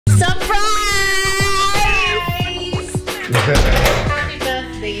Happy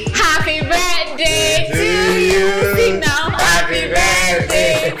birthday. Happy birthday to you. Sing now. Happy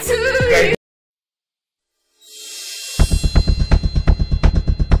birthday to you.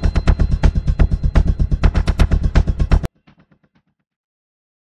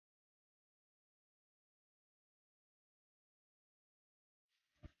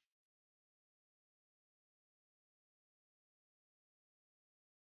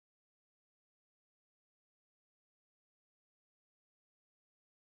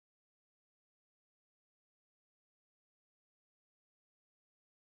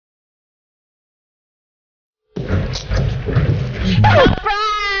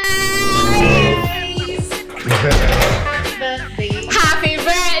 Happy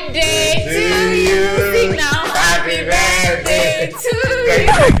birthday to you. Sing now. Happy birthday to you.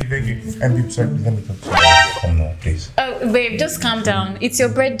 Thank you. And babe, sorry, let me talk to you. Come now, please. Oh, babe, just calm down. It's your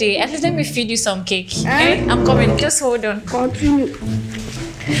birthday. At least let me feed you some cake. Eh? I'm coming. Just hold on. Continue.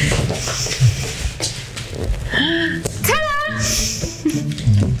 Ta-da!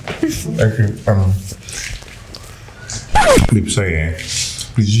 Thank you. Babe, sorry,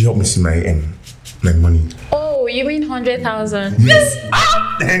 please you help me see my money. Oh, you mean 100,000? Yes.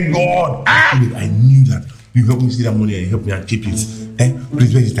 Thank God. Babe, I knew that you help me see that money and help me and keep it.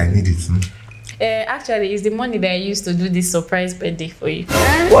 Please, where is it? I need it. Actually, it's the money that I used to do this surprise birthday for you.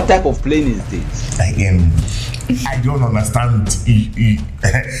 What type of plane is this? I don't understand.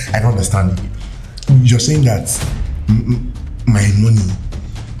 I don't understand. You're saying that my money,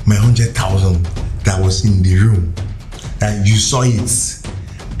 my 100,000 that was in the room, that you saw it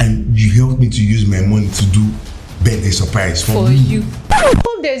and you helped me to use my money to do birthday surprise for me. You.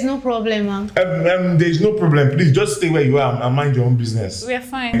 Hope there's no problem, ma'am. There's no problem. Please just stay where you are and mind your own business. We're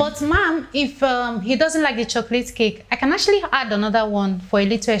fine. But ma'am, if he doesn't like the chocolate cake, I can actually add another one for a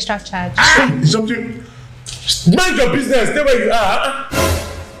little extra charge. Something. Mind your business. Stay where you are.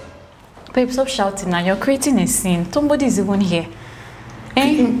 Babe, stop shouting now. You're creating a scene. Somebody's even here.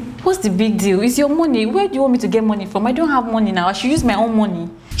 Eh? What's the big deal? It's your money. Where do you want me to get money from? I don't have money now. I should use my own money.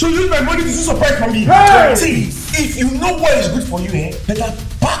 So use my money to do surprise for me. Hey! See, if you know what is good for you, better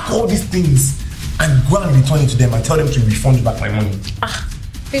pack all these things and go and return it to them and tell them to refund back my money.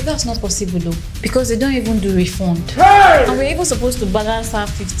 Babe, that's not possible though. Because they don't even do refund. Hey! And we're even supposed to balance our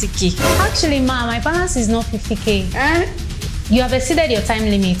 50k. Actually, ma'am, my balance is not 50k. You have exceeded your time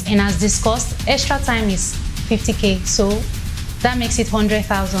limit, and as discussed, extra time is 50k. So that makes it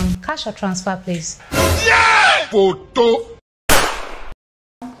 100,000. Cash or transfer, please. Yeah! Photo.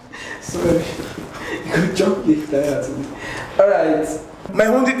 Sorry. Good job, alright. My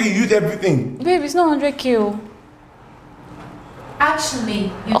 100, you used everything. Babe, it's not 100k.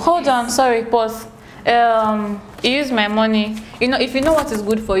 Actually, Hold on, sorry, pause. You use my money. You know, if you know what is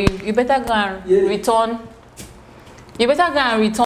good for you, you better go and return. You better go and return.